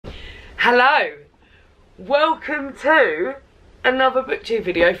Hello, welcome to another booktube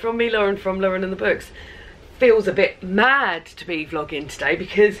video from me, Lauren, from Lauren and the Books. Feels a bit mad to be vlogging today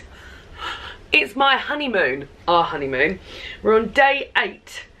because it's my honeymoon, our honeymoon. We're on day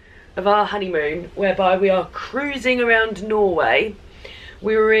 8 of our honeymoon, whereby we are cruising around Norway.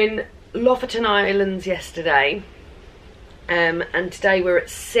 We were in Lofoten Islands yesterday, and today we're at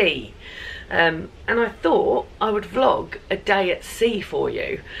sea. And I thought I would vlog a day at sea for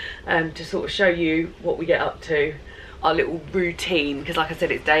you, to sort of show you what we get up to, our little routine, because like I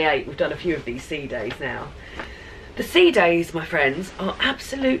said, it's day 8. We've done a few of these sea days now. The sea days, my friends, are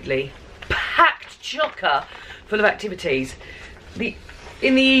absolutely packed chocker full of activities.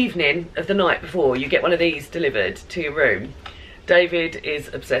 In the evening of the night before, you get one of these delivered to your room. David is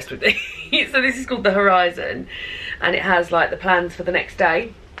obsessed with these. So this is called the Horizon, and it has like the plans for the next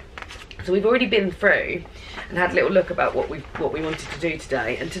day. So we've already been through and had a little look about what we wanted to do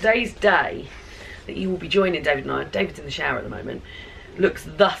today. And today's day that you will be joining David and I, David's in the shower at the moment, looks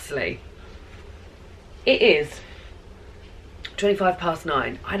thusly. It is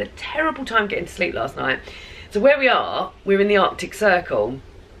 9:25. I had a terrible time getting to sleep last night. So where we are, we're in the Arctic Circle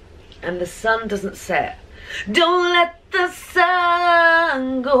and the sun doesn't set. Don't let the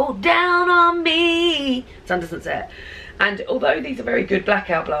sun go down on me. Sun doesn't set. And although these are very good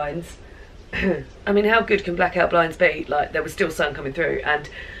blackout blinds, I mean, how good can blackout blinds be? Like, there was still sun coming through and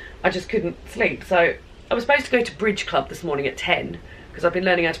I just couldn't sleep. So I was supposed to go to bridge club this morning at 10 because I've been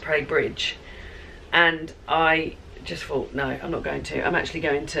learning how to play bridge, and I just thought, no, I'm not going to. I'm actually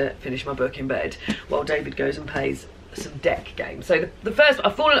going to finish my book in bed while David goes and plays some deck games. So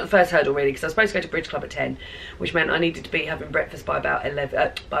I've fallen at the first hurdle really, because I was supposed to go to bridge club at 10, which meant I needed to be having breakfast by about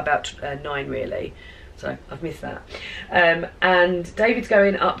 9 really. So I've missed that. And David's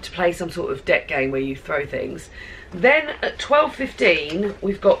going up to play some sort of deck game where you throw things. Then at 12:15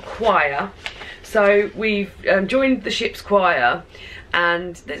 we've got choir. So we've joined the ship's choir,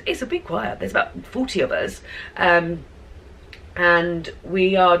 and it's a big choir. There's about 40 of us, and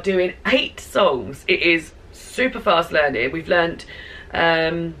we are doing 8 songs. It is super fast learning. We've learnt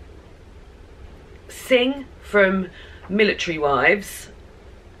Sing from Military Wives.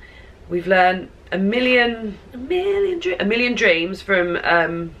 We've learnt a million Dreams from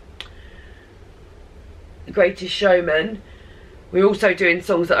The Greatest Showman. We're also doing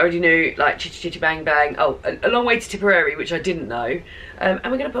songs that I already knew, like Chitty Chitty Bang Bang. Oh, A Long Way to Tipperary, which I didn't know. And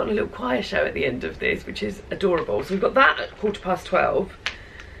we're going to put on a little choir show at the end of this, which is adorable. So we've got that at 12:15.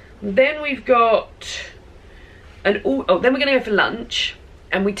 Then we've got then we're going to go for lunch.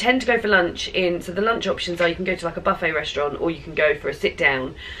 And we tend to go for lunch so the lunch options are, you can go to like a buffet restaurant or you can go for a sit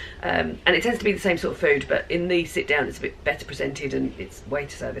down. And it tends to be the same sort of food, but in the sit down it's a bit better presented and it's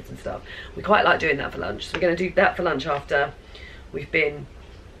waiter service and stuff. We quite like doing that for lunch. So we're going to do that for lunch after we've been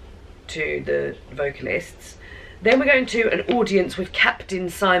to the vocalists. Then we're going to an audience with Captain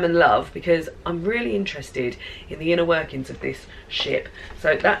Simon Love, because I'm really interested in the inner workings of this ship.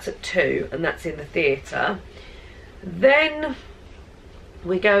 So that's at 2 and that's in the theatre. Then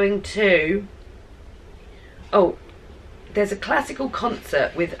we're going to, there's a classical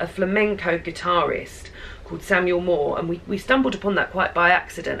concert with a flamenco guitarist called Samuel Moore, and we stumbled upon that quite by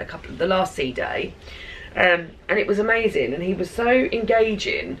accident the last sea day, and it was amazing, and he was so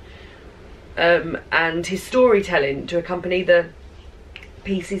engaging, and his storytelling to accompany the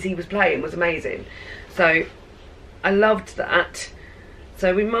pieces he was playing was amazing. So I loved that.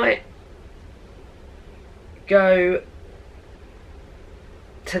 So we might go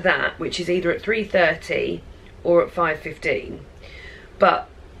to that, which is either at 3:30 or at 5:15. But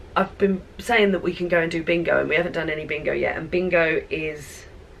I've been saying that we can go and do bingo, and we haven't done any bingo yet, and bingo is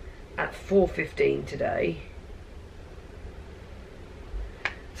at 4:15 today.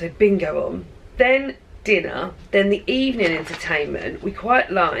 So bingo on. Then dinner, then the evening entertainment. We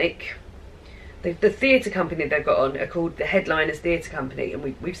quite like the theatre company they've got on are called the Headliners Theatre Company,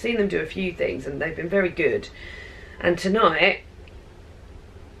 and we've seen them do a few things and they've been very good. And tonight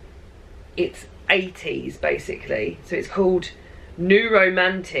it's 80s basically, so it's called New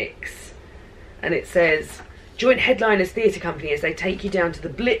Romantics, and it says, join Headliners Theatre Company as they take you down to the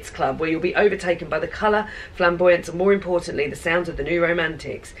Blitz Club, where you'll be overtaken by the colour, flamboyance and more importantly the sounds of the New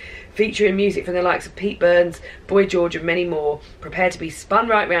Romantics, featuring music from the likes of Pete Burns, Boy George and many more. Prepare to be spun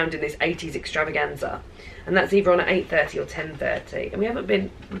right round in this 80s extravaganza. And that's either on at 8:30 or 10:30, and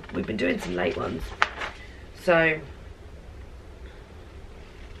we've been doing some late ones, so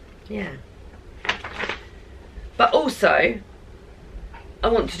yeah. But also I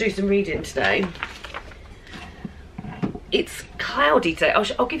want to do some reading today. It's cloudy today.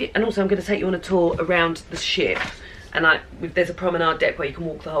 I'll give you, and also I'm going to take you on a tour around the ship and there's a promenade deck where you can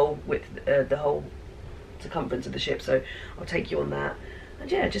walk the whole width, the whole circumference of the ship, so I'll take you on that.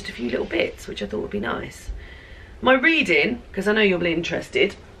 And yeah, just a few little bits which I thought would be nice. My reading, because I know you'll be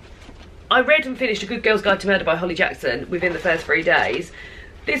interested, I read and finished A Good Girl's Guide to Murder by Holly Jackson within the first 3 days.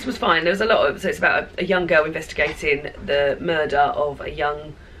 This was fine. There was a lot of, so it's about a young girl investigating the murder of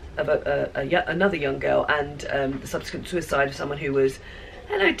another young girl, and the subsequent suicide of someone who was.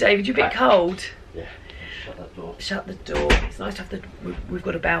 Hello, David. You're a bit cold. Yeah. Shut that door. Shut the door. It's nice to have we've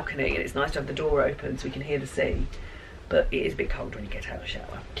got a balcony, and it's nice to have the door open so we can hear the sea. But it is a bit cold when you get out of the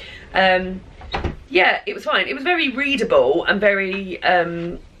shower. Yeah, it was fine. It was very readable and very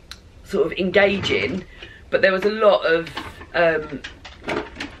sort of engaging, but there was a lot of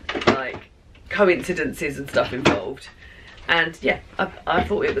like coincidences and stuff involved. And yeah, I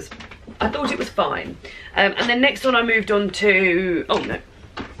thought it was fine. And then next on I moved on to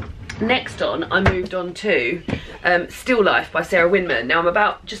Still Life by Sarah Winman. Now I'm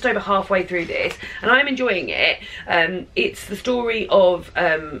about just over halfway through this and I'm enjoying it. It's the story of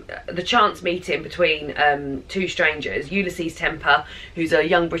the chance meeting between 2 strangers, Ulysses Temper, who's a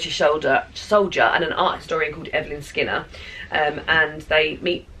young British soldier, and an art historian called Evelyn Skinner, and they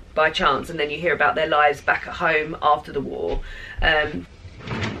meet by chance, and then you hear about their lives back at home after the war.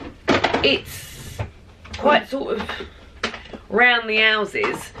 It's quite sort of round the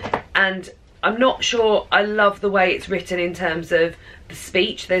houses, and I'm not sure I love the way it's written in terms of the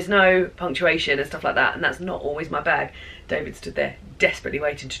speech. There's no punctuation and stuff like that, and that's not always my bag. David stood there desperately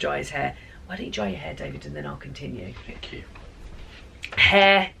waiting to dry his hair. Why don't you dry your hair, David, and then I'll continue. Thank you.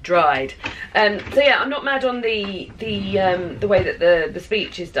 Hair dried. So yeah, I'm not mad on the way that the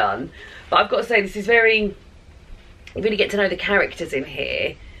speech is done, but I've got to say this is very, you really get to know the characters in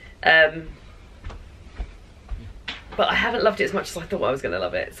here. But I haven't loved it as much as I thought I was going to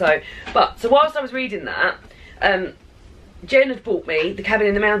love it. So whilst I was reading that, Jen had bought me The Cabin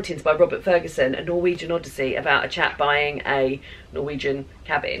in the Mountains by Robert Ferguson, a Norwegian odyssey about a chap buying a Norwegian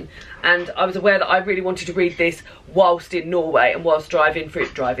cabin. And I was aware that I really wanted to read this whilst in Norway and whilst cruising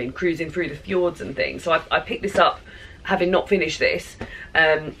through the fjords and things. So I picked this up having not finished this,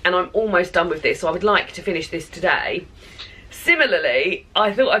 and I'm almost done with this, so I would like to finish this today. Similarly,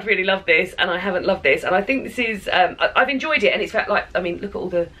 I thought I'd really love this, and I haven't loved this, and I think this is, I've enjoyed it, and it's like, I mean, look at all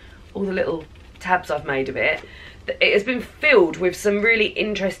the little tabs I've made of it. It has been filled with some really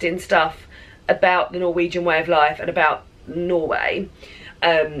interesting stuff about the Norwegian way of life and about Norway.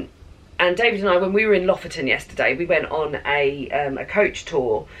 And David and I, when we were in Lofoten yesterday, we went on a coach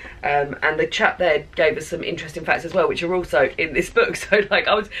tour, and the chap there gave us some interesting facts as well, which are also in this book. So like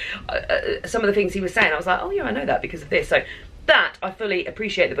some of the things he was saying, I was like, oh yeah, I know that because of this. So that, I fully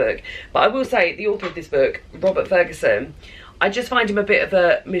appreciate the book. But I will say, the author of this book, Robert Ferguson, I just find him a bit of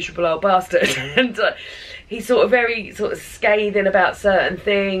a miserable old bastard. And he's sort of very sort of scathing about certain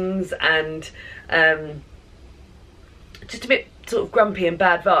things, and just a bit sort of grumpy and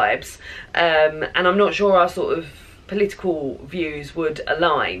bad vibes. And I'm not sure our sort of political views would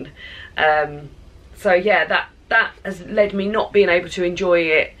align. So yeah, that has led me not being able to enjoy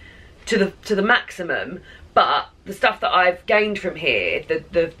it to the maximum. But the stuff that I've gained from here,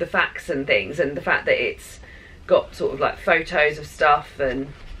 the facts and things, and the fact that it's got sort of like photos of stuff,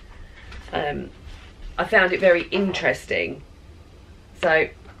 and I found it very interesting. So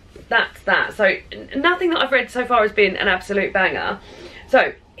that's that. So nothing that I've read so far has been an absolute banger.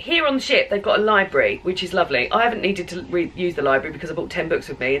 So here on the ship they've got a library, which is lovely. I haven't needed to use the library because I bought 10 books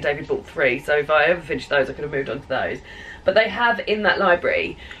with me and David bought 3, so if I ever finished those I could have moved on to those. But they have in that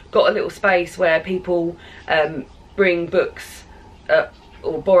library got a little space where people bring books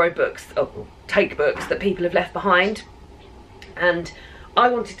or borrow books, or take books that people have left behind, and I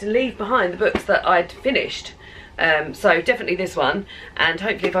wanted to leave behind the books that I'd finished. So definitely this one, and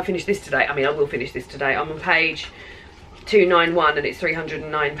hopefully if I finish this today, I mean I will finish this today. I'm on page 291 and it's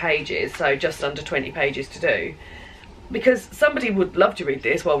 309 pages, so just under 20 pages to do, because somebody would love to read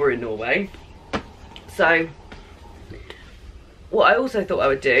this while we're in Norway. So what I also thought I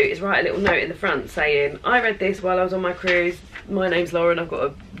would do is write a little note in the front saying, I read this while I was on my cruise, my name's Lauren, I've got a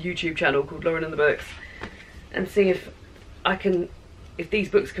YouTube channel called Lauren and the Books, and see if these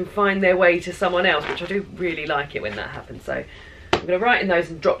books can find their way to someone else, which I do really like it when that happens. So I'm going to write in those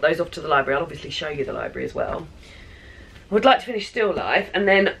and drop those off to the library. I'll obviously show you the library as well. I would like to finish Still Life, and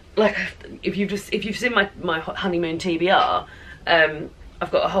then, like, if you've seen my Honeymoon TBR,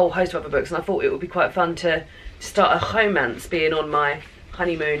 I've got a whole host of other books, and I thought it would be quite fun to start a romance being on my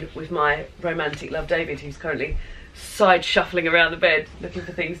honeymoon with my romantic love David, who's currently side shuffling around the bed looking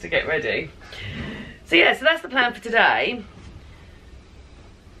for things to get ready. So yeah, so that's the plan for today.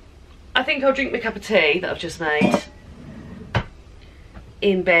 I think I'll drink my cup of tea that I've just made,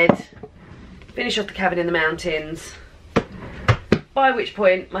 in bed, finish off the cabin in the mountains, by which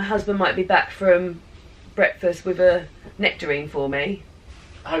point my husband might be back from breakfast with a nectarine for me.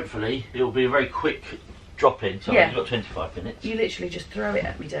 Hopefully, it'll be a very quick drop in, so Yeah. I've got 25 minutes. You literally just throw it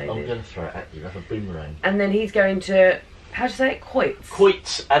at me, David. I'm going to throw it at you like a boomerang. And then he's going to, how do you say it, quoits?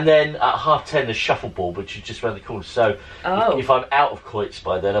 Quoits, and then at 10:30 there's shuffleboard, which is just around the corner. So if I'm out of quoits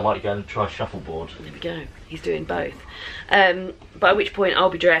by then, I might go and try shuffleboard. There we go. He's doing both. By which point I'll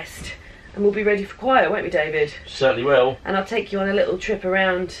be dressed and we'll be ready for quiet, won't we, David? Certainly will. And I'll take you on a little trip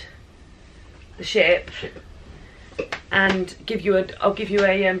around the ship. And I'll give you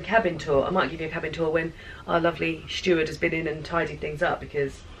a cabin tour. I might give you a cabin tour when our lovely steward has been in and tidied things up,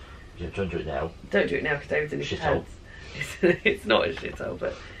 because Yeah, don't do it now. don't do it now because David's in his Shithole. pants. It's not a shithole,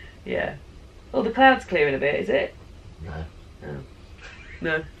 but yeah. Oh, the cloud's clearing a bit, is it? No. Oh.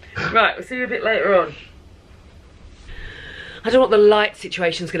 No. Right, we'll see you a bit later on. I don't know what the light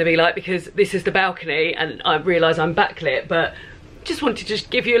situation's going to be like because this is the balcony and I realise I'm backlit, but just wanted to just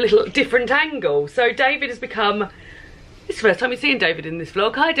give you a little different angle. So David has become, this is the first time you're seeing David in this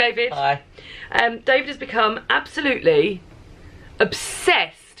vlog. Hi, David. Hi. David has become absolutely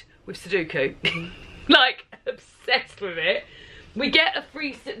obsessed with Sudoku. Like, obsessed with it. We get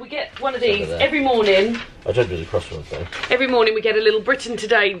one of these every morning. I don't do the crossword though. Every morning we get a little Britain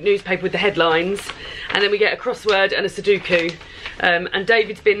Today newspaper with the headlines, and then we get a crossword and a Sudoku. And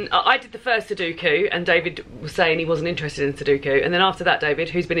David's been, I did the first Sudoku, and David was saying he wasn't interested in Sudoku. And then after that, David,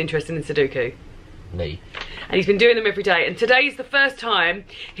 who's been interested in Sudoku? Me. And he's been doing them every day, and today's the first time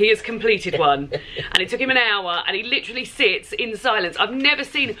he has completed one. And it took him an hour, and he literally sits in silence. I've never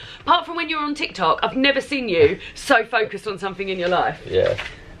seen, apart from when you were on TikTok, I've never seen you so focused on something in your life. Yeah.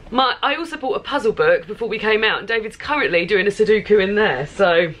 I also bought a puzzle book before we came out, and David's currently doing a Sudoku in there,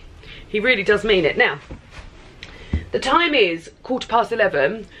 so he really does mean it. Now, the time is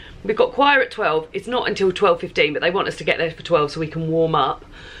 11:15. We've got choir at 12. It's not until 12:15, but they want us to get there for 12 so we can warm up.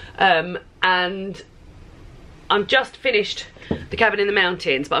 And I'm just finished the cabin in the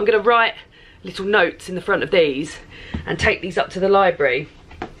mountains, but I'm going to write little notes in the front of these and take these up to the library.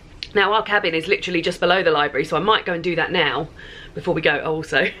 Now, our cabin is literally just below the library, so I might go and do that now before we go. Oh,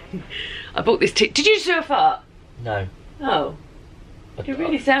 also, I bought this did you just do a fart? No. Oh. It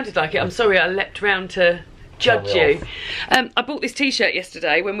really sounded like it. I'm sorry I leapt round to judge you. I bought this t-shirt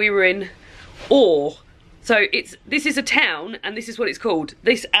yesterday when we were in Aurora. So this is a town, and this is what it's called.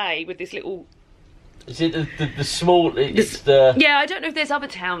 This A with this little... Is it the small... It's the... Yeah, I don't know if there's other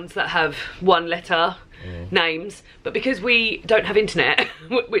towns that have one letter names, but because we don't have internet,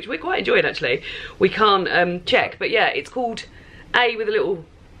 which we're quite enjoying actually, we can't check. But yeah, it's called A with a little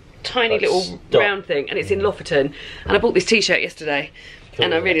tiny little round thing, and it's in Lofferton. And I bought this t-shirt yesterday. Cool.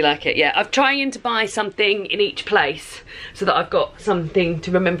 And I really like it, yeah. I'm trying to buy something in each place so that I've got something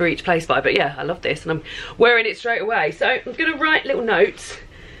to remember each place by. But yeah, I love this and I'm wearing it straight away. So I'm going to write little notes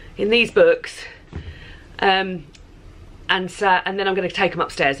in these books. And then I'm going to take them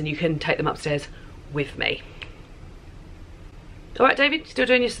upstairs, and you can take them upstairs with me. All right, David, still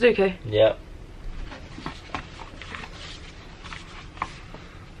doing your Sudoku? Yeah.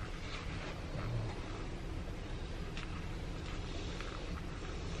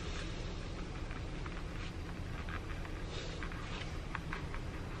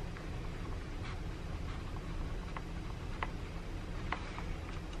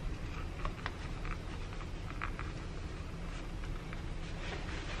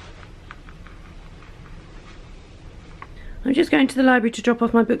 I'm just going to the library to drop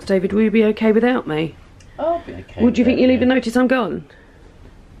off my books, David. Will you be okay without me? I'll be okay. Would you think you'll even notice I'm gone?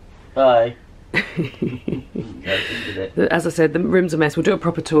 Bye. As I said, the room's a mess. We'll do a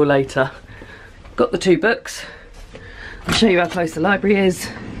proper tour later. Got the 2 books. I'll show you how close the library is.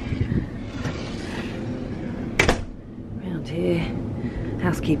 Around here.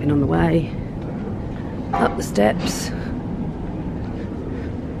 Housekeeping on the way. Up the steps.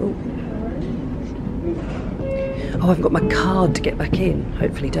 Oh, I haven't got my card to get back in.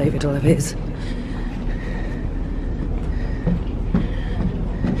 Hopefully David will have his. And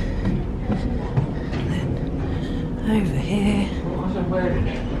then over here. As I'm wearing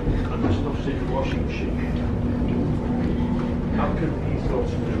it, and the stuff's in the washing machine. How can these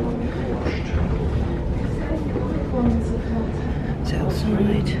thoughts be washed? It's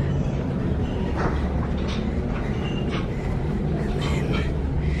outside.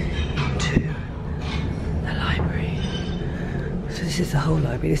 This is the whole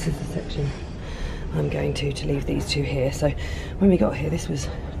library. This is the section I'm going to leave these 2 here. So when we got here, this was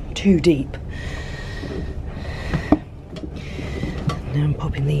 2 deep. Now I'm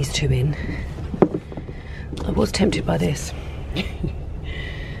popping these 2 in. I was tempted by this.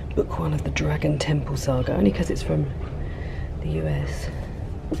 book one of the Dragon Temple saga, only because it's from the US.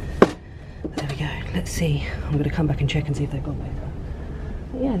 There we go. Let's see. I'm going to come back and check and see if they've gone better.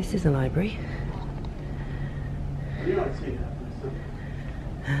 But yeah, this is the library.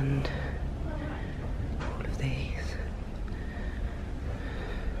 And all of these.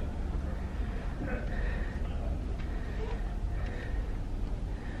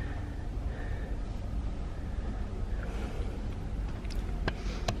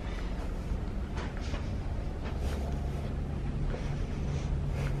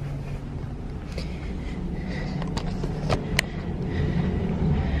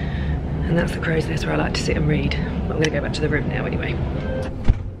 And that's the crow's nest where I like to sit and read. I'm going to go back to the room now anyway.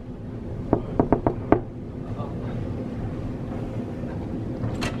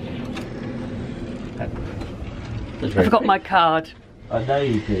 I forgot my card. I know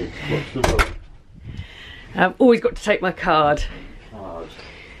you did. What's the book? I've always got to take my card. Card.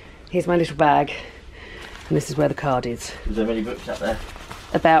 Here's my little bag. And this is where the card is. Is there many books up there?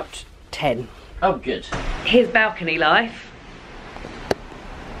 About 10. Oh, good. Here's Balcony Life.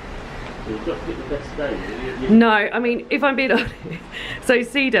 You've got to pick the best day. No, I mean, if I'm being honest. So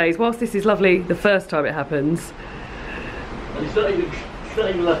Sea Days, whilst this is lovely the first time it happens, It's not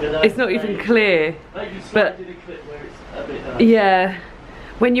even like a nice it's not even clear. But did a clip where it's a bit nice. yeah,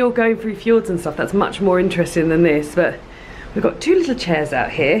 when you're going through fjords and stuff, that's much more interesting than this. But we've got 2 little chairs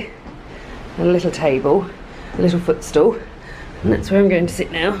out here, and a little table, a little footstool, and that's where I'm going to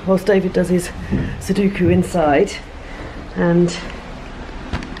sit now, whilst David does his Sudoku inside. And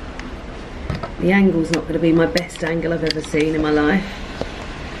the angle's not going to be my best angle I've ever seen in my life,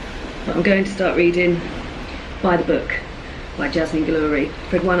 but I'm going to start reading By the Book by Jasmine Guillory.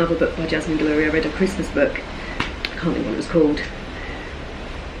 I've read one other book by Jasmine Guillory. I read a Christmas book, I can't think what it was called,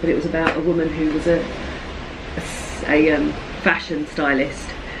 but it was about a woman who was a fashion stylist,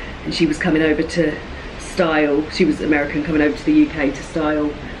 and she was coming over to style, she was American, coming over to the UK to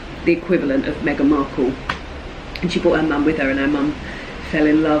style the equivalent of Meghan Markle, and she brought her mum with her, and her mum fell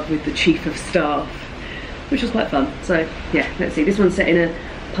in love with the chief of staff, which was quite fun. So yeah, let's see, this one's set in a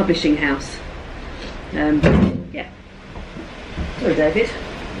publishing house. Yeah. Sorry, David.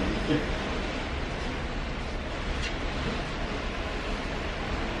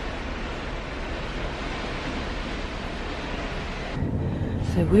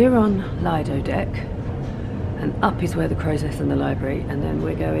 So we're on Lido deck, and up is where the crow's nest and the library, and then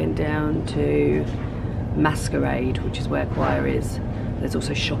we're going down to Masquerade, which is where choir is. There's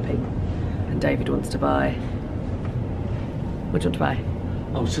also shopping, and David wants to buy. What do you want to buy?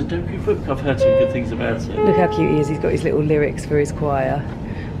 Oh, Sudoku book. I've heard some good things about it. Look how cute he is. He's got his little lyrics for his choir.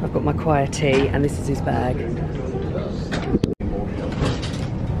 I've got my choir tee, and this is his bag.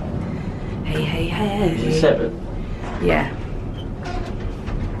 Hey, hey, hey. 7. Yeah.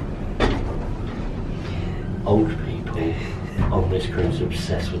 Old people on this cruise are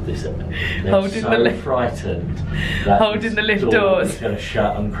obsessed with this. They're Holding so the lift. frightened that Holding this the lift door doors. is going to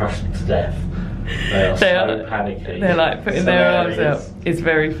shut and crush them to death. They are so panicky. They're like putting their arms out. It's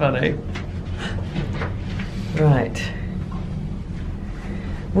very funny. Right.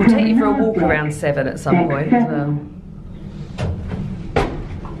 We'll take you for a walk around 7 at some point as well.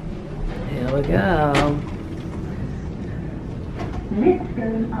 Here we go. Lift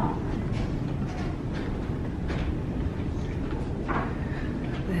going up.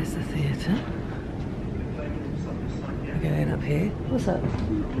 There's the theatre. We're going up here. What's up?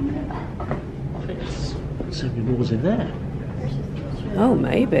 I think there's so many doors in there. Oh,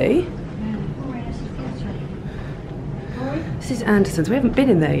 maybe. This is Anderson's. We haven't been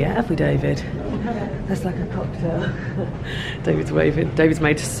in there yet, have we, David? That's like a cocktail. David's waving. David's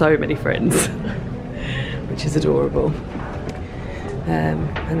made so many friends, which is adorable.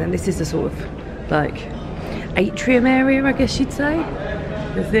 And then this is the sort of like atrium area, I guess you'd say.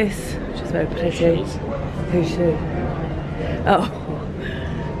 There's this, which is very pretty. Who's she? Oh.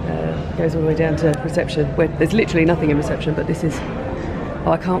 Goes all the way down to reception, where there's literally nothing in reception, but this is,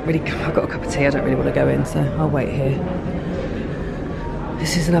 oh, I can't really, I've got a cup of tea, I don't really want to go in, so I'll wait here.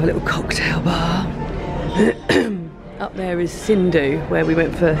 This is another little cocktail bar. Up there is Sindhu, where we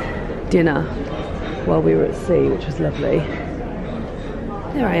went for dinner while we were at sea, which was lovely.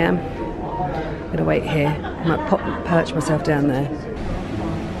 There I am. I'm going to wait here. I might perch myself down there.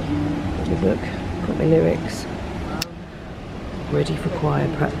 Got my book, got my lyrics. Ready for choir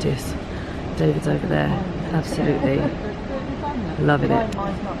practice. David's over there, absolutely loving it.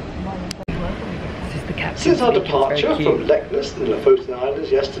 This is the captain. Since our departure from Leknes and the Lofoten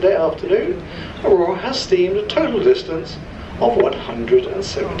Islands yesterday afternoon, Aurora has steamed a total distance of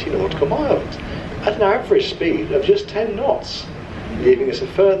 170 nautical miles at an average speed of just 10 knots. leaving us a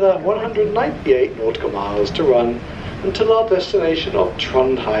further 198 nautical miles to run until our destination of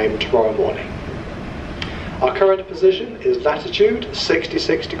Trondheim tomorrow morning. Our current position is latitude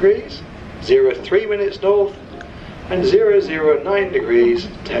 66 degrees, 03 minutes north, and 009 degrees,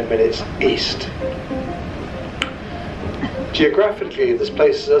 10 minutes east. Geographically, this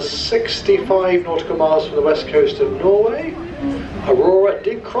places us 65 nautical miles from the west coast of Norway. Aurora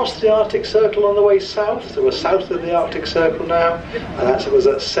did cross the Arctic Circle on the way south, so we're south of the Arctic Circle now, and that was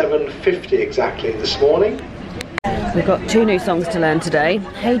at 7:50 exactly this morning. We've got 2 new songs to learn today,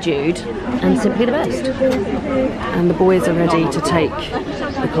 Hey Jude and Simply the Best. And the boys are ready to take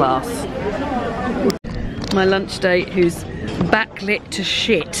the class. My lunch date, who's backlit to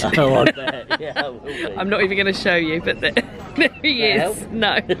shit. Oh, I bet. Yeah, I will be. I'm not even going to show you, but there he is.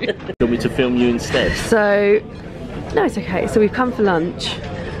 No. Do you want me to film you instead? So, no, it's okay. So we've come for lunch.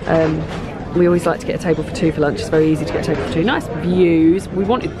 We always like to get a table for 2 for lunch. It's very easy to get a table for 2. Nice views. We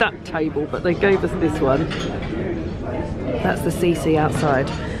wanted that table, but they gave us this one. That's the CC outside.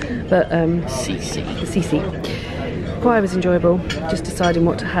 But CC. The CC. Choir was enjoyable. Just deciding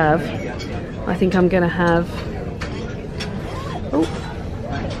what to have. I think I'm going to have. Oh,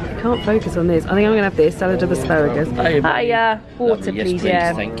 I can't focus on this. I think I'm going to have this salad of asparagus. Hiya, water, Yes, please.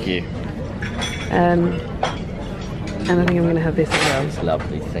 Yeah. Thank you. And I think I'm going to have this as well. That's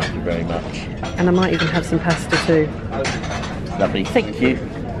lovely. Thank you very much. And I might even have some pasta too. Lovely. Thank you.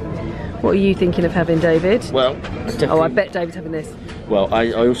 What are you thinking of having, David? Well, oh, I bet David's having this. Well,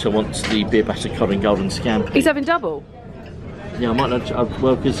 I also want the beer batter cod and golden scampi. He's having double? Yeah, I might not.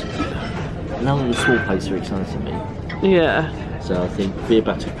 Well, because none of the small plates are exciting me. Yeah. So I think beer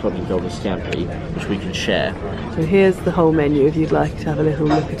batter cod and golden scampi, which we can share. So here's the whole menu if you'd like to have a little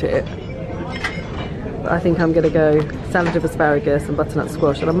look at it. But I think I'm going to go salad of asparagus and butternut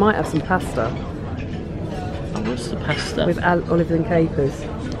squash, and I might have some pasta. And what's the pasta? With olives and capers.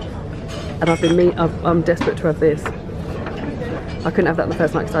 And I'm desperate to have this. I couldn't have that on the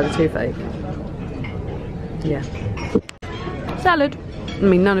first night because I had a toothache. Yeah. Salad. I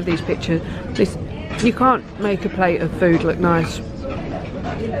mean, none of these pictures. You can't make a plate of food look nice.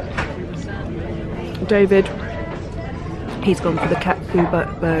 David, he's gone for the cat food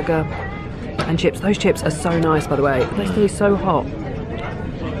burger and chips. Those chips are so nice, by the way. They're still so hot.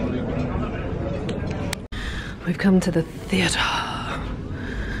 We've come to the theatre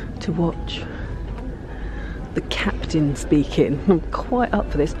to watch the captain speaking. I'm quite up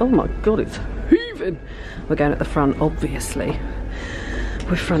for this. Oh my god, it's heaving. We're going at the front, obviously.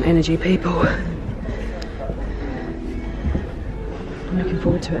 We're front energy people. I'm looking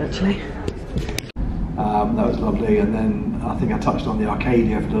forward to it actually. That was lovely, and then I think I touched on the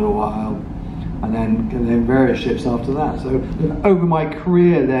Arcadia for a little while, and then various ships after that. So over my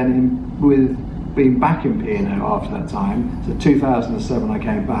career then with being back in P&O after that time, so 2007 I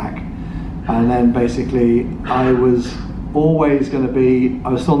came back, and then basically I was always going to be, I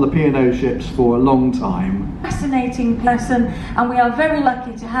was on the P&O ships for a long time. Fascinating person, and we are very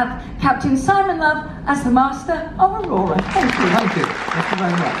lucky to have Captain Simon Love as the Master of Aurora. Thank you. Thank you. Thank you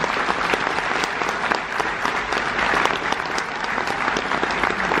very much.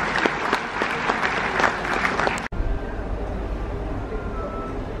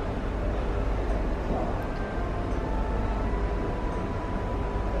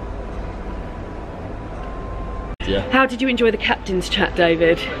 Yeah. How did you enjoy the captain's chat,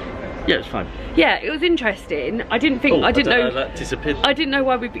 David? Yeah, it's fine. Yeah, it was interesting. I didn't think. I didn't know. That disappeared. I didn't know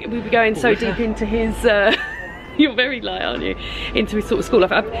why we'd be going so deep into his. You're very light, aren't you? Into his sort of school life.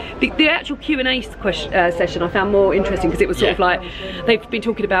 The actual Q&A session I found more interesting because it was sort of like they've been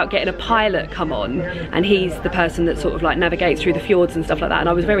talking about getting a pilot come on, and he's the person that sort of like navigates through the fjords and stuff like that. And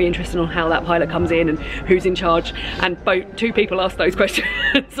I was very interested on how that pilot comes in and who's in charge. And two people asked those questions,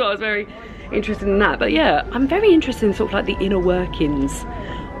 so I was very interested in that. But yeah, I'm very interested in sort of like the inner workings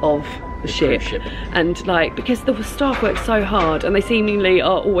of the ship. And like, because the staff work so hard and they seemingly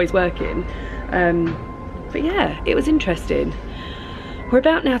are always working. But yeah, it was interesting. We're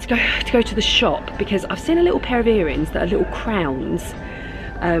about now to go to the shop because I've seen a little pair of earrings that are little crowns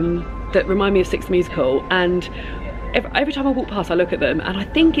that remind me of Six Musical, and every time I walk past I look at them, and I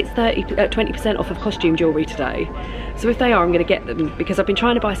think it's 20% off of costume jewellery today. So if they are, I'm going to get them because I've been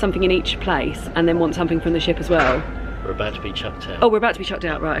trying to buy something in each place and then want something from the ship as well. We're about to be chucked out. Oh, we're about to be chucked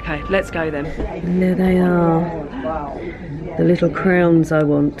out, right, okay, let's go then. And there they are, the little crowns I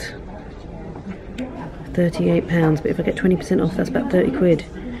want. £38, but if I get 20% off, that's about 30 quid.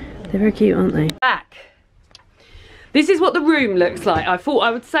 They're very cute, aren't they? Back. This is what the room looks like. I thought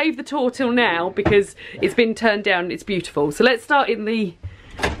I would save the tour till now because it's been turned down and it's beautiful. So let's start in the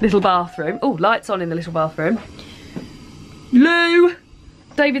little bathroom. Oh, lights on in the little bathroom. loo,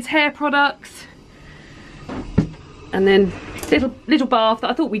 David's hair products, and then little bath that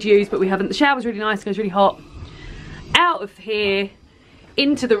I thought we'd use but we haven't. The shower's really nice, it goes really hot. Out of here,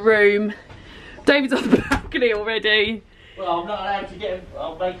 into the room. David's on the balcony already. Well, I'm not allowed to get him,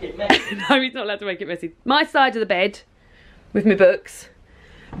 I'll make it messy. No, he's not allowed to make it messy. My side of the bed with my books.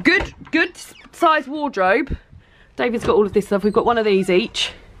 Good size wardrobe. David's got all of this stuff. We've got one of these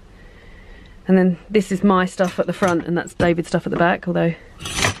each. And then this is my stuff at the front and that's David's stuff at the back, although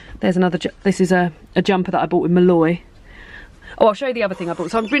there's another, this is a jumper that I bought with Malloy. Oh, I'll show you the other thing I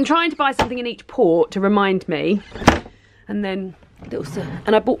bought. So I've been trying to buy something in each port to remind me. And then,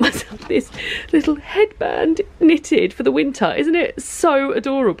 and I bought myself this little headband knitted for the winter. Isn't it so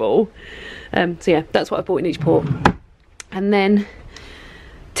adorable? So yeah, that's what I bought in each port. And then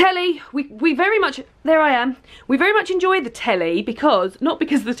telly, we very much, there I am, we very much enjoy the telly because, not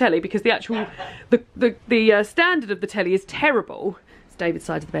because of the telly, because the actual, the standard of the telly is terrible. It's David's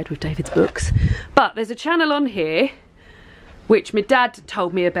side of the bed with David's books. But there's a channel on here, which my dad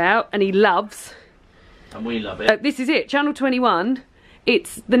told me about, and he loves. And we love it. This is it, channel 21.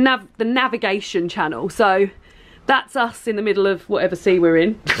 It's the navigation channel, so that's us in the middle of whatever sea we're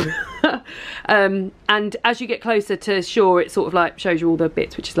in. And as you get closer to shore, it sort of like shows you all the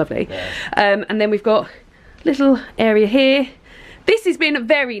bits, which is lovely. Yeah. And then we've got a little area here. This has been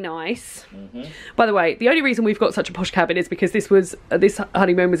very nice. By the way, the only reason we've got such a posh cabin is because this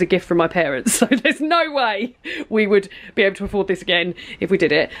honeymoon was a gift from my parents. So there's no way we would be able to afford this again if we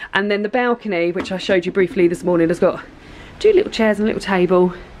did it. And then the balcony, which I showed you briefly this morning, has got 2 little chairs and a little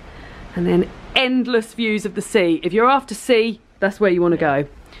table. And then endless views of the sea. If you're after sea, that's where you want to go.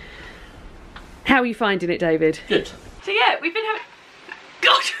 How are you finding it, David? Good. So yeah, we've been having...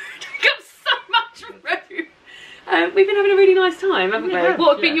 God, we've got so much room. We've been having a really nice time, haven't we?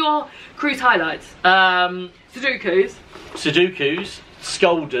 What have been your cruise highlights? Sudokus.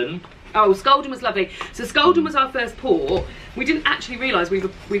 Skolden. Oh, Skolden was lovely. So Skolden was our first port. We didn't actually realise we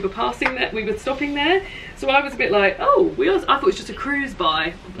were passing there, we were stopping there. So I was a bit like, oh, I thought it was just a cruise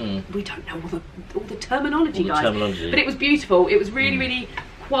by. We don't know all the terminology, guys. But it was beautiful. It was really, really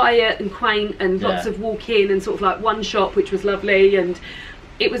quiet and quaint and lots of walk in and sort of like one shop, which was lovely, and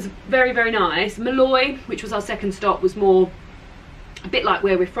it was very, very nice. Malloy, which was our second stop, was more a bit like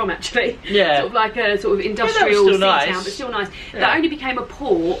where we're from actually. Yeah. Sort of like a sort of industrial sea town, but still nice. Yeah. That only became a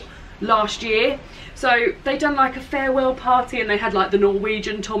port last year. So they done like a farewell party and they had like the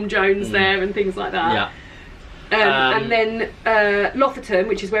Norwegian Tom Jones there and things like that. Yeah. And then Lofferton,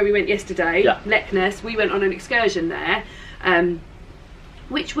 which is where we went yesterday, Leknes, we went on an excursion there,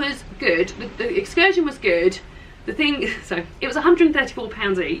 which was good. The excursion was good. The thing, so it was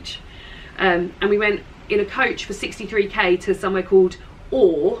 £134 each, and we went in a coach for 63k to somewhere called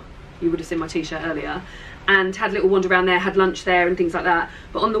Orr, you would have seen my t-shirt earlier, and had a little wander around there, had lunch there and things like that.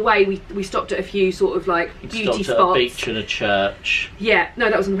 But on the way we stopped at a few sort of like beauty spots. At a beach and a church. Yeah, no,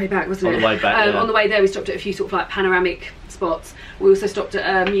 that was on the way back, wasn't it? On the way back, On the way there we stopped at a few sort of like panoramic spots. We also stopped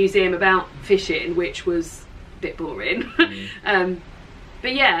at a museum about fishing, which was a bit boring.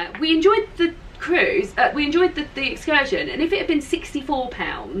 But yeah, we enjoyed the cruise, we enjoyed the excursion, and if it had been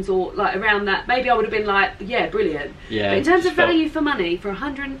 £64 or like around that, maybe I would have been like, yeah, brilliant. Yeah. But in terms of value for money, for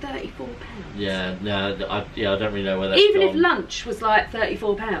 £134. Yeah, no, I don't really know where that's even gone. If lunch was like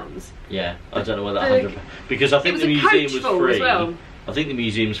 £34. Yeah, I don't know where that 100, because I think the museum was free. As well. I think the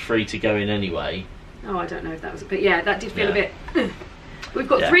museum's free to go in anyway. Oh, I don't know if that was, but yeah, that did feel a bit. We've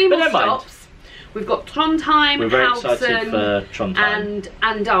got 3 more stops. We've got Trondheim, we're very excited for Trondheim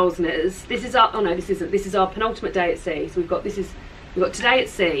and Dalsnes. This is our this isn't. This is our penultimate day at sea. So we've got today at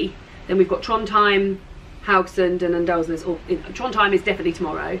sea. Then we've got Trondheim, Haugesund, and Dalsnes. Or Trondheim is definitely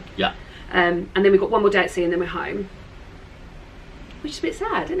tomorrow. Yeah. And then we've got one more day at sea, and then we're home. Which is a bit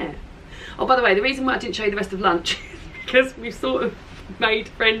sad, isn't it? Oh, by the way, the reason why I didn't show you the rest of lunch is because we've sort of made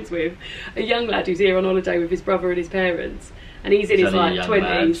friends with a young lad who's here on holiday with his brother and his parents. And he's in his like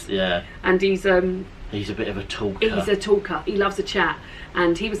 20s, yeah. And he's a bit of a talker. He's a talker. He loves a chat,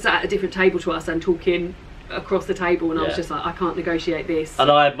 and he was sat at a different table to us and talking across the table, and I was just like, I can't negotiate this.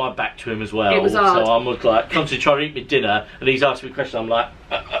 And I had my back to him as well. It was hard. So I'm like, come to try to eat me dinner, and he's asking me questions. I'm like,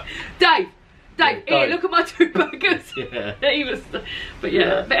 Dave, here, look at my 2 burgers. Yeah. He was, but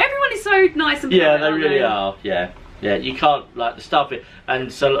yeah, but everyone is so nice and polite. Yeah, they really are. Yeah. Yeah, you can't like the stuff.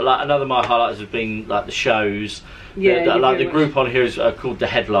 And so like another of my highlights has been like the shows. Yeah, like the group on here is called the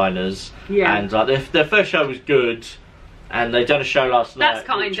Headliners. Yeah, and like their first show was good, and they done a show last night. That's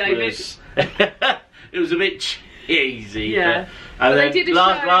kind, David. It was a bit cheesy. Yeah, and then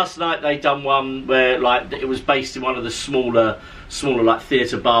last night they done one where like it was based in one of the smaller smaller like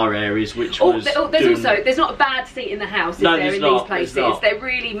theatre bar areas, which was there's not a bad seat in the house, is there, in these places? They're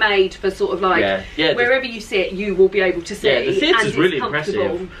really made for sort of like wherever you sit, you will be able to sit. Yeah, the theatre's really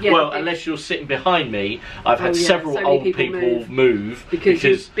impressive. Yeah, well, unless you're sitting behind me, I've had several old people move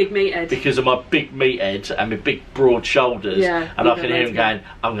because big meathead. Because of my big meathead and my big broad shoulders, and I can hear him going,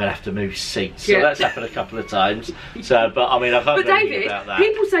 "I'm going to have to move seats." So that's happened a couple of times. So, but I mean, I can't do anything about that.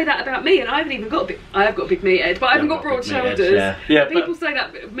 People say that about me, and I haven't even got I have got a big meathead, but I haven't got broad shoulders. Yeah, people say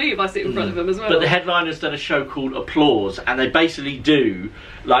that of me if I sit in front of them as well. But the headliner's done a show called Applause, and they basically do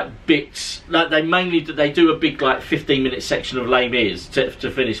like bits, like they do a big like 15-minute section of Les Mis to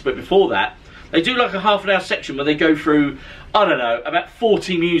finish. But before that, they do like a half-an-hour section where they go through, I don't know, about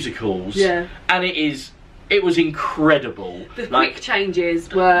 40 musicals. Yeah, and it was incredible. The quick changes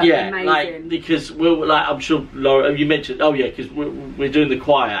were amazing. Like, because I'm sure Laura, you mentioned, because we're doing the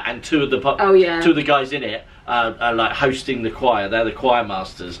choir, and two of the guys in it are like hosting the choir. They're the choir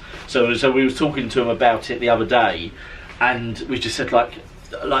masters. So we was talking to them about it the other day, and we just said like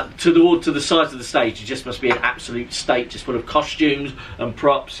to the sides of the stage, it just must be an absolute state, just full of costumes and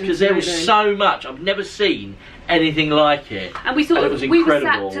props, because there was so much. I've never seen anything like it, and we were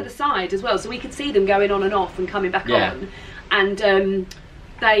sat to the side as well, so we could see them going on and off and coming back on, and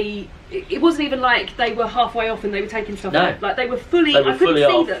it wasn't even like they were halfway off and they were taking stuff off. Like I couldn't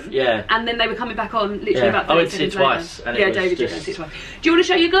see them, and then they were coming back on literally about 30 seconds later. Twice, and David did it twice. Do you want to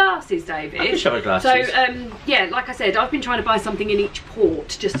show your glasses, David? I can show my glasses. So like I said, I've been trying to buy something in each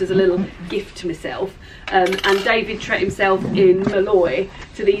port just as a little gift to myself, and David treated himself in Malloy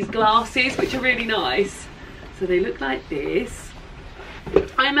to these glasses, which are really nice. So they look like this.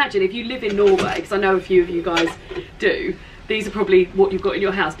 I imagine if you live in Norway, because I know a few of you guys do, these are probably what you've got in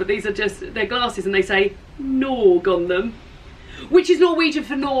your house, but these are just, they're glasses and they say Norg on them, which is Norwegian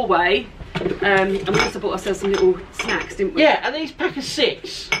for Norway. And we also bought ourselves some little snacks, didn't we? Yeah, and these pack of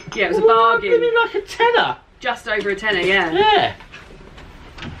 6. Yeah, it was a bargain. Like a tenner. Just over a tenner, yeah. Yeah.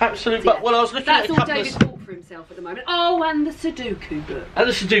 Absolutely. But well, I was looking at a couple David's bought for himself at the moment. Oh, and the Sudoku book. And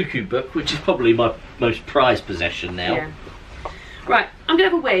the Sudoku book, which is probably my most prized possession now. Yeah. Right, I'm going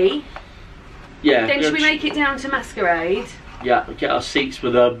to have a wee. Yeah. Then should we make it down to Masquerade? Yeah, get our seats for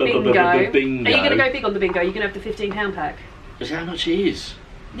the bingo. Are you going to go big on the bingo? You're going to have the £15 pack? Is that how much it is?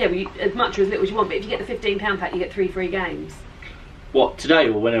 Yeah, well, as much or as little as you want, but if you get the £15 pack, you get 3 free games. What, today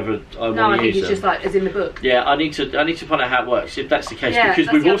or whenever I want to use them? No, I think it's just like as in the book. Yeah, I need to find out how it works, if that's the case,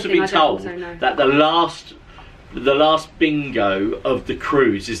 because we've also been told that the last bingo of the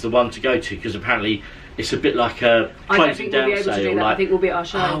cruise is the one to go to, because apparently it's a bit like a closing down sale. I think we'll be at our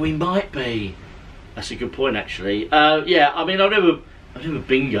show. Oh, we might be. That's a good point, actually. Yeah, I mean, I've never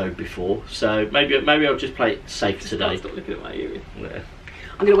bingoed before, so maybe I'll just play it safe today. Stop looking at my earring. Yeah.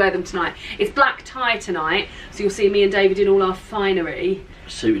 I'm going to wear them tonight. It's black tie tonight, so you'll see me and David in all our finery.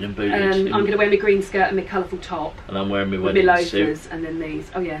 Suited and booted. I'm going to wear my green skirt and my colourful top. And I'm wearing my wedding loafers and then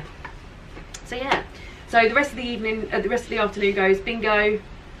these. Oh yeah. So yeah. So the rest of the evening, the rest of the afternoon goes bingo.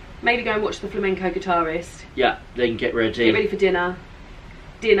 Maybe go and watch the flamenco guitarist. Yeah. Then get ready. Get ready for dinner.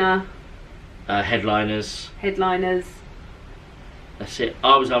 Headliners. That's it.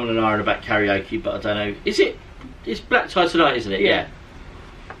 I was having an iron about karaoke, but I don't know. It's black tie tonight, isn't it? Yeah.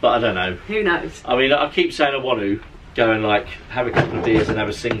 But I don't know. Who knows? I mean, I keep saying I want to go and like have a couple of beers and have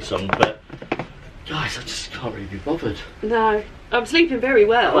a sing-song, but guys, I just can't really be bothered. No, I'm sleeping very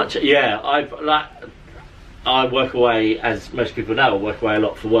well. I work away, as most people know, I work away a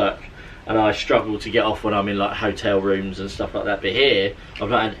lot for work, and I struggle to get off when I'm in like hotel rooms and stuff like that. But here, I've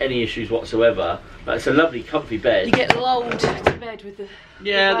not had any issues whatsoever. Like, it's a lovely, comfy bed. You get lulled to bed with the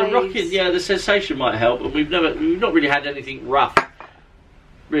the rocking. Yeah, the sensation might help, but we've not really had anything rough.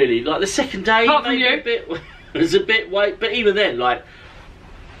 Really, like the second day, maybe was a bit weight, but even then, like,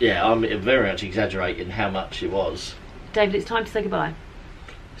 yeah, I'm very much exaggerating how much it was. David, it's time to say goodbye.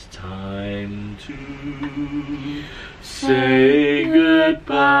 It's time to say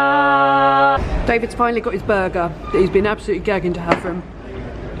goodbye. David's finally got his burger that he's been absolutely gagging to have from.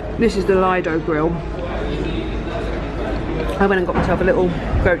 This is the Lido grill. I went and got myself a little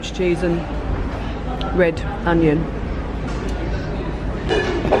goat cheese and red onion.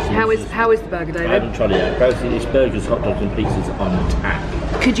 How is the burger, David? I haven't tried it yet. Basically, it's burgers, hot dogs and pizzas on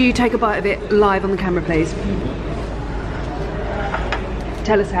tap. Could you take a bite of it live on the camera, please?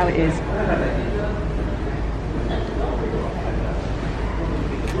 Tell us how it is.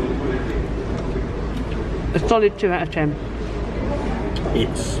 A solid 2 out of 10.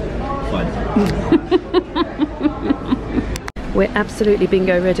 It's fine. We're absolutely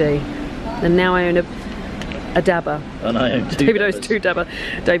bingo ready. And now I own a dabber. And I own 2 David owns 2 dabber.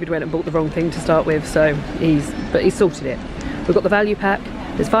 David went and bought the wrong thing to start with, so he's sorted it. We've got the value pack.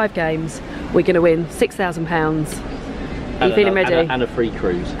 There's 5 games. We're going to win £6,000. Are you feeling ready? And a free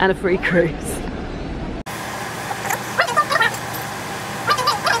cruise. And a free cruise.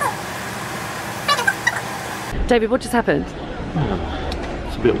 David, what just happened?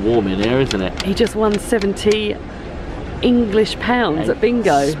 It's a bit warm in here, isn't it? He just won 70 English pounds at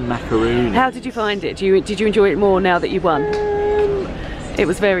bingo. Smackaroon. How did you find it? Did you enjoy it more now that you won? It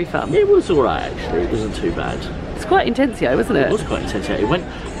was very fun. It was alright actually, it wasn't too bad. It's quite intensio, wasn't it? It was quite intensio. It went,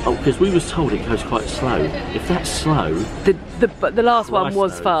 because we was told it goes quite slow. If that's slow... The last one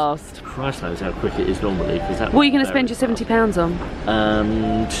was fast. Christ knows how quick it is normally. What are you going to spend your £70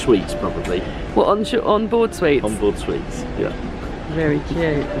 on? Sweets probably. What, on board sweets? On board sweets, yeah. Very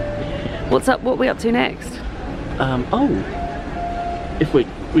cute. What's up? What are we up to next? If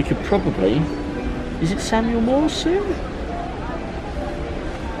we could probably... Is it Samuel Moore soon?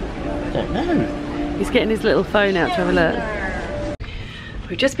 I don't know. He's getting his little phone out to have a look.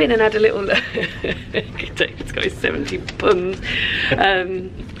 We've just been and had a little look. David's got his 70 puns.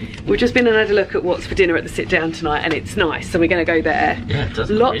 We've just been and had a look at what's for dinner at the sit down tonight, and it's nice, so we're going to go there. Yeah, it does.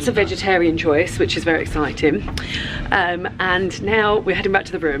 Lots of vegetarian choice, which is very exciting. And now we're heading back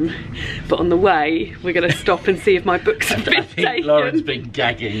to the room, but on the way we're going to stop and see if my books have been taken. Lauren's been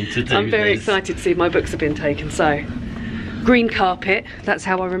gagging to do this. I'm very excited to see if my books have been taken. So, green carpet, that's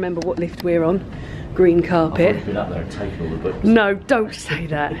how I remember what lift we're on. Green carpet. I've been up there and taken all the books. No, don't say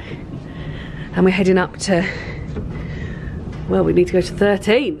that. And we're heading up to, well, we need to go to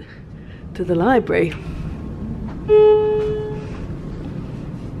 13, to the library.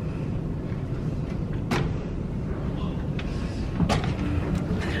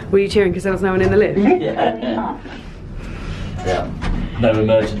 Were you cheering because there was no one in the lift? Yeah. Yeah. No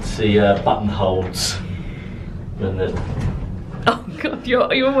emergency buttonholes. When the... Oh God, you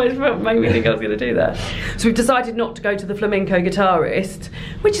almost made me think I was going to do that. So we've decided not to go to the flamenco guitarist,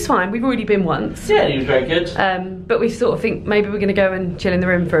 which is fine. We've already been once. Yeah, he was very good. But we sort of think maybe we're going to go and chill in the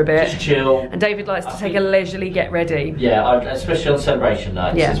room for a bit. Just chill. And David likes to take a leisurely get ready. Yeah, especially on celebration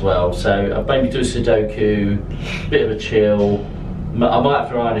nights as well. So maybe do a Sudoku, bit of a chill. I might have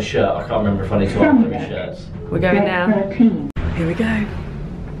to iron a shirt. I can't remember if I need to iron my shirts. We're going now. Here we go.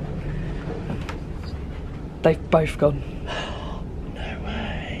 They've both gone.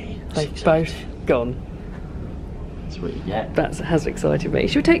 They've both gone. Sweet, yeah. That has excited me.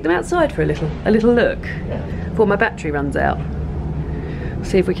 Should we take them outside for a little look? Yeah. Before my battery runs out.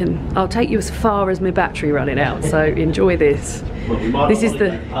 See if we can. I'll take you as far as my battery running out. So enjoy this. Well, this is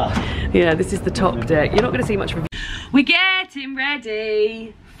the this is the top deck. You're not going to see much of. We're getting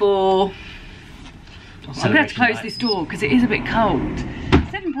ready for. I'm going to have to close this door because it is a bit cold.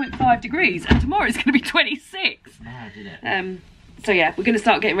 7.5 degrees, and tomorrow it's going to be 26. Mad, isn't it? So yeah, we're going to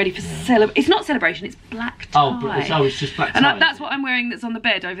start getting ready for it's not celebration, it's black tie. Oh, it's just black tie. And that's what I'm wearing that's on the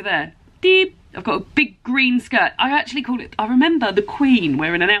bed over there. Deep. I've got a big green skirt. I actually call it, I remember the Queen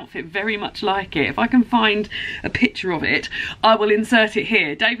wearing an outfit very much like it. If I can find a picture of it, I will insert it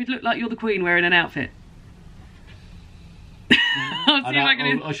here. David, look like you're the Queen wearing an outfit. I'll see if I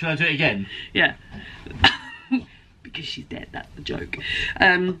can... Or should I do it again? Yeah. Because she's dead, that's the joke.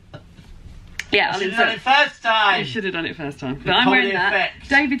 Yeah, I should have done it first time. You should have done it first time. But I'm wearing that.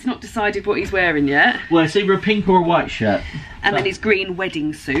 David's not decided what he's wearing yet. Well, it's either a pink or a white shirt. And then his green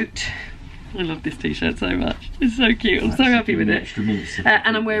wedding suit. I love this t-shirt so much. It's so cute. I'm so happy with it.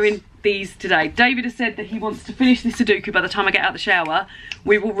 And I'm wearing these today. David has said that he wants to finish this Sudoku by the time I get out of the shower.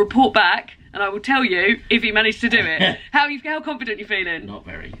 We will report back and I will tell you if he managed to do it. How confident are you feeling? Not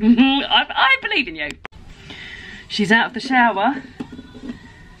very. I believe in you. She's out of the shower.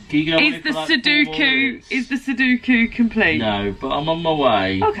 Is the Sudoku complete? No, but I'm on my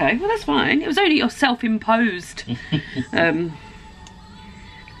way. Okay, well that's fine. It was only your self-imposed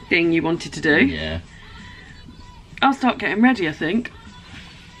thing you wanted to do. Yeah. I'll start getting ready, I think.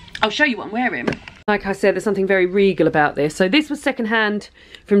 I'll show you what I'm wearing. Like I said, there's something very regal about this. So this was secondhand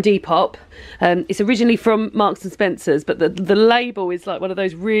from Depop. It's originally from Marks and Spencer's, but the label is like one of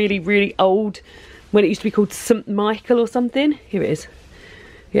those really, really old, when it used to be called St. Michael or something. Here it is.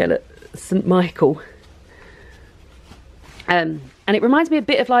 Yeah, look, St. Michael. And it reminds me a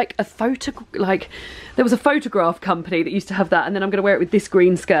bit of like a photo, like there was a photograph company that used to have that, and then I'm going to wear it with this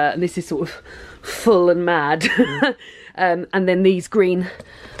green skirt, and this is sort of full and mad. And then these green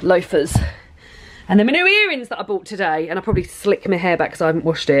loafers. And then my new earrings that I bought today, and I'll probably slick my hair back because I haven't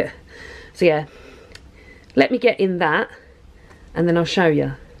washed it. So yeah, let me get in that, and then I'll show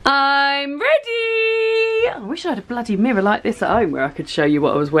you. I'm ready! I wish I had a bloody mirror like this at home where I could show you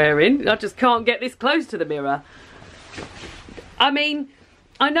what I was wearing. I just can't get this close to the mirror. I mean,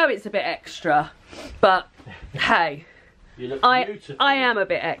 I know it's a bit extra, but hey, You look beautiful. I am a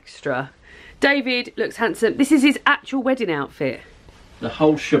bit extra. David looks handsome. This is his actual wedding outfit. The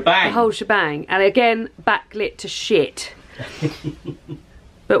whole shebang. The whole shebang. And again, backlit to shit.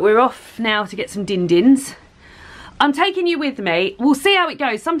 But we're off now to get some din-dins. I'm taking you with me. We'll see how it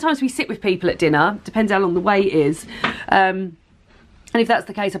goes. Sometimes we sit with people at dinner. Depends how long the wait is. And if that's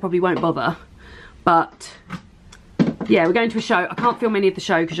the case, I probably won't bother. But yeah, we're going to a show. I can't film any of the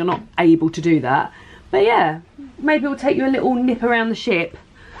show because you're not able to do that. But yeah, maybe we'll take you a little nip around the ship.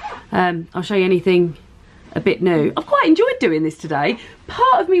 I'll show you anything a bit new. I've quite enjoyed doing this today.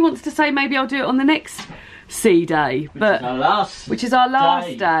 Part of me wants to say maybe I'll do it on the next sea day, but which is our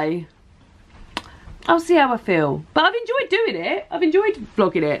last day. I'll see how I feel, but I've enjoyed doing it. I've enjoyed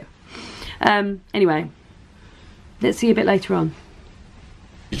vlogging it. Anyway, let's see you a bit later on.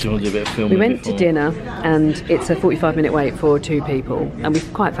 We went to dinner and it's a 45-minute wait for 2 people, and we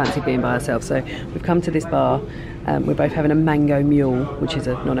quite fancy being by ourselves, so we've come to this bar. We're both having a mango mule, which is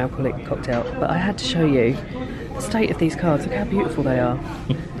a non-alcoholic cocktail, but I had to show you the state of these cards. Look how beautiful they are.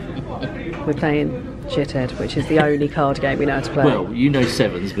 We're playing Shithead, which is the only card game we know how to play. Well, you know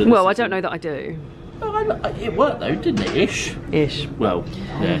sevens, but... Well, I don't know that I do. Oh, it worked though, didn't it? Ish. Ish. Well,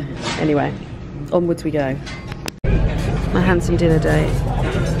 yeah. Anyway, onwards we go. My handsome dinner date.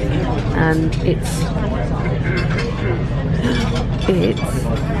 And it's...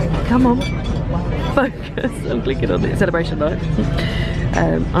 Come on. Focus. I'm clicking on it. Celebration light.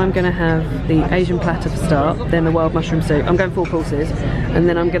 I'm going to have the Asian platter for start, then the wild mushroom soup. I'm going 4 courses, and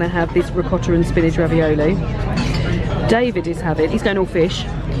then I'm going to have this ricotta and spinach ravioli. David is having, he's going all fish.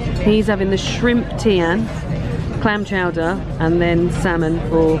 He's having the shrimp tian, clam chowder, and then salmon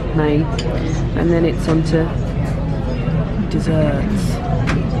for main. And then it's on to desserts.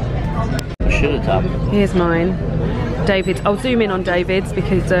 Should have done. Here's mine. David, I'll zoom in on David's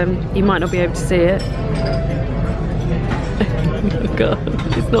because you might not be able to see it. Oh God,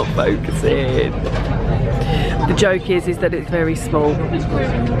 it's not focusing. The joke is that it's very small.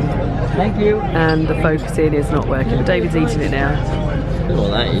 Thank you. And the focusing is not working. But David's eating it now. Look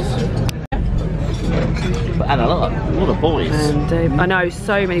what that is. And a lot of boys. And I know,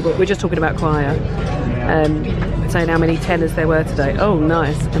 so many boys. We're just talking about choir. Saying how many tenors there were today. Oh,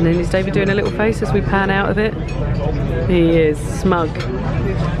 nice. And then is David doing a little face as we pan out of it? He is smug.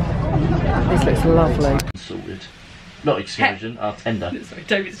 This looks lovely. Sorted. Not excursion, our tender. Sorry,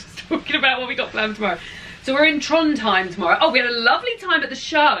 David's just talking about what we got planned tomorrow. So we're in Trondheim tomorrow. Oh, we had a lovely time at the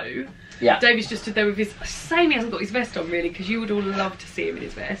show. Yeah. David's just stood there with his... Shame he hasn't got his vest on, really, because you would all love to see him in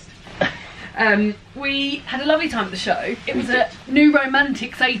his vest. We had a lovely time at the show. It was a New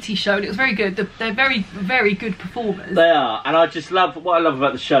Romantics 80s show, and it was very good. They're very, very good performers. They are, and I just love, what I love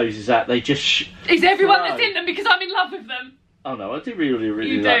about the shows is that they just... It's everyone that's in them because I'm in love with them. Oh no, I do really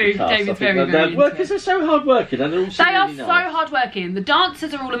you like do. the cast. David's very workers are so hard working, and they're all so They are really so nice. hard working. The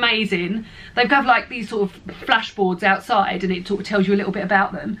dancers are all amazing. They've got like these sort of flashboards outside, and it sort of tells you a little bit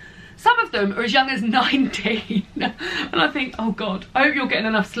about them. Some of them are as young as 19, and I think, oh God, I hope you're getting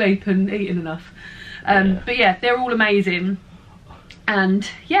enough sleep and eating enough. But yeah, they're all amazing, and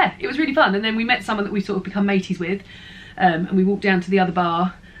yeah, it was really fun. And then we met someone that we sort of become mateys with, and we walked down to the other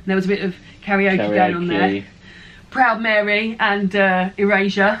bar, and there was a bit of karaoke going on there. Proud Mary and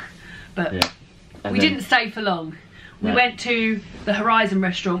Erasure, but we didn't stay for long. We went to the Horizon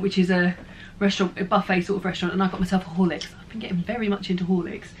restaurant, which is a restaurant, a buffet sort of restaurant, and I got myself a Horlicks. I've been getting very much into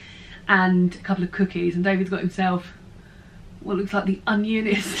Horlicks, and a couple of cookies, and David's got himself what looks like the onion.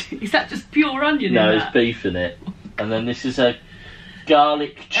 Is that just pure onion? No, it's beef in it. And then this is a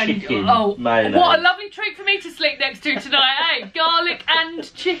garlic chicken mayonnaise. What a lovely treat for me to sleep next to tonight, eh? Garlic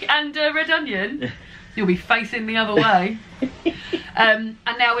and red onion. You'll be facing the other way. And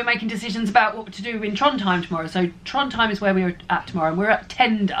now we're making decisions about what to do in Trondheim tomorrow. So Trondheim is where we're at tomorrow, and we're at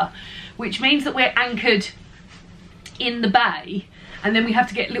Tender, which means that we're anchored in the bay, and then we have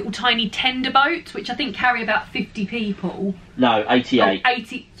to get little tiny tender boats, which I think carry about 50 people. No, 88. Oh,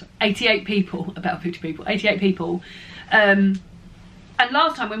 88 people, about 50 people, 88 people. And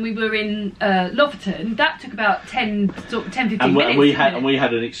last time when we were in Lofoten, that took about 10, 15 minutes. And we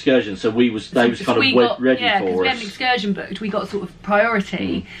had an excursion, so they was kind of ready for us. Yeah, because we had an excursion booked, we got sort of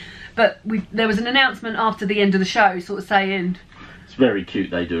priority. But there was an announcement after the end of the show, sort of saying, it's very cute.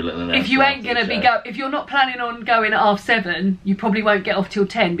 They do a little announcement. if you ain't gonna be if you're not planning on going at 7:30, you probably won't get off till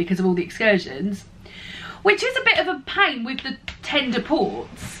 10 because of all the excursions. Which is a bit of a pain with the Tender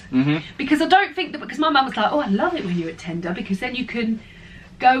ports, because I don't think that, because my mum was like, oh, I love it when you're at Tender because then you can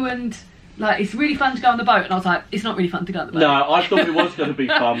go and, like, it's really fun to go on the boat. And I was like, it's not really fun to go on the boat. No, I thought it was going to be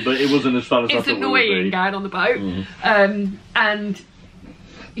fun, but it wasn't as fun as I thought it would be. It's annoying going on the boat. And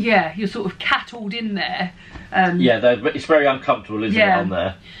yeah, you're sort of cattled in there It's very uncomfortable, isn't it, on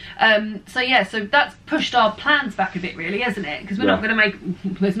there? So that's pushed our plans back a bit, really, hasn't it? Because we're not going to make.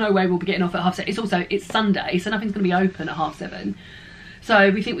 There's no way we'll be getting off at 7:30. It's Sunday, so nothing's going to be open at 7:30.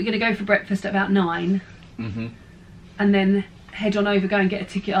 So we think we're going to go for breakfast at about 9, and then head on over, go and get a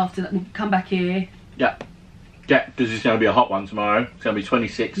ticket after that. We'll come back here. Yeah, because it's going to be a hot one tomorrow. It's going to be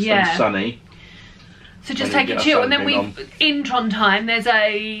 26 and sunny. So just take it chill, and then in Trondheim there's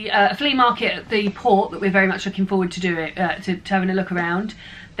a flea market at the port that we're very much looking forward to having a look around.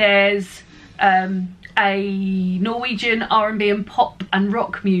 There's a Norwegian R&B and pop and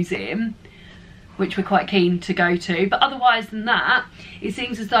rock museum, which we're quite keen to go to. But otherwise than that, it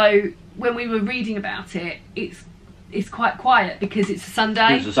seems as though when we were reading about it, it's quite quiet because it's a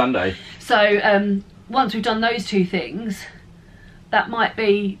Sunday. It's a Sunday. So once we've done those two things, that might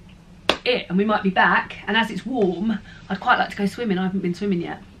be it, and we might be back. And as it's warm, I'd quite like to go swimming. I haven't been swimming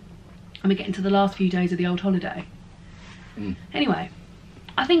yet, and we're getting to the last few days of the old holiday. Anyway,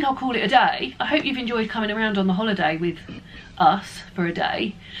 I think I'll call it a day. I hope you've enjoyed coming around on the holiday with us for a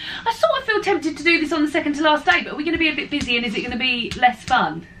day. I sort of feel tempted to do this on the second to last day, but are we going to be a bit busy, and is it going to be less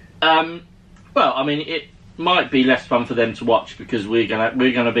fun? Well, I mean, it might be less fun for them to watch because we're gonna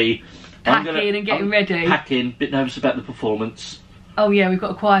be packing and getting ready. Packing, bit nervous about the performance. Oh yeah, we've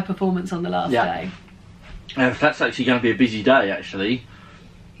got a choir performance on the last day. That's actually going to be a busy day, actually.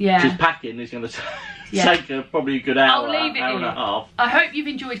 Yeah. Because packing is going to take probably a good hour, I'll leave it hour and a half. I hope you've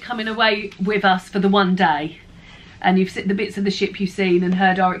enjoyed coming away with us for the one day, and you've seen the bits of the ship you've seen and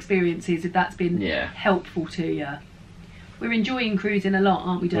heard our experiences. If that's been helpful to you, we're enjoying cruising a lot,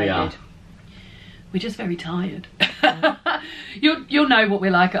 aren't we, David? We are. We're just very tired. You'll know what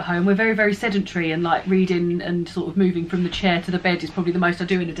we're like at home. We're very, very sedentary, and like reading and sort of moving from the chair to the bed is probably the most I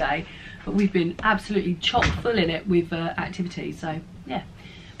do in a day. But we've been absolutely chock full in it with activities. So yeah.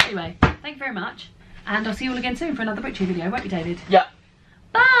 Anyway, thank you very much, and I'll see you all again soon for another Butchie video, won't we, David? Yeah.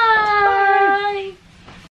 Bye. Bye.